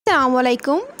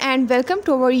Assalamualaikum and welcome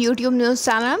to our YouTube news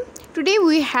channel. Today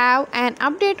we have an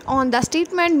update on the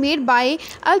statement made by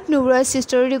Alp Nuruz's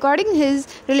sister regarding his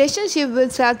relationship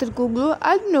with Sıla turkoglu.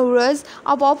 Alp Nuruz,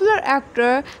 a popular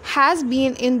actor, has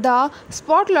been in the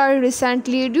spotlight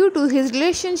recently due to his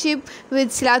relationship with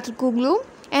Sıla turkoglu,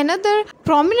 another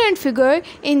prominent figure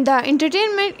in the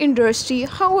entertainment industry.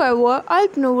 However,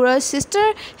 Alp Nuruz's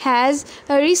sister has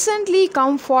recently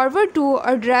come forward to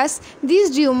address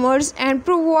these rumors and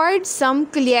provide some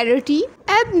clarity.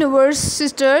 Alp Nuruz's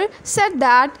sister said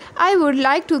that I would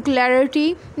like to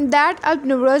clarity that Alp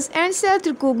Nuruz and Sıla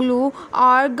turkoglu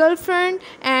are girlfriend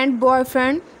and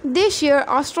boyfriend. They share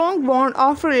a strong bond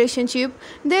of relationship.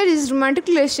 There is romantic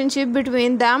relationship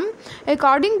between them.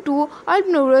 According to Alp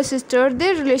Nuruz's sister,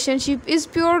 their relationship is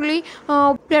purely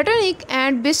platonic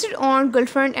and based on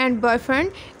girlfriend and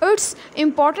boyfriend. It's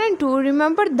important to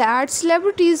remember that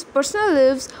celebrities' personal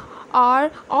lives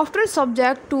are often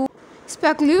subject to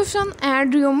speculation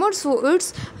and rumors, so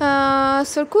it's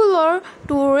circular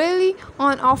to rely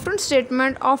on often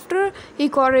statement after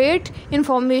accurate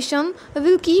information.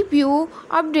 Will keep you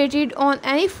updated on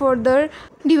any further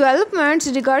developments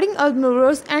regarding Alp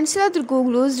Nuruz and Sıla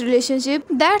turkoglu's relationship.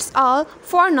 That's all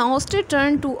for now. Stay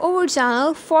tuned to our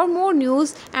channel for more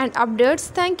news and updates.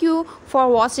 Thank you for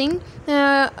watching.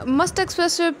 Must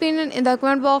express your opinion in the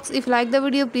comment box. If you like the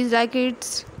video, please like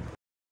it.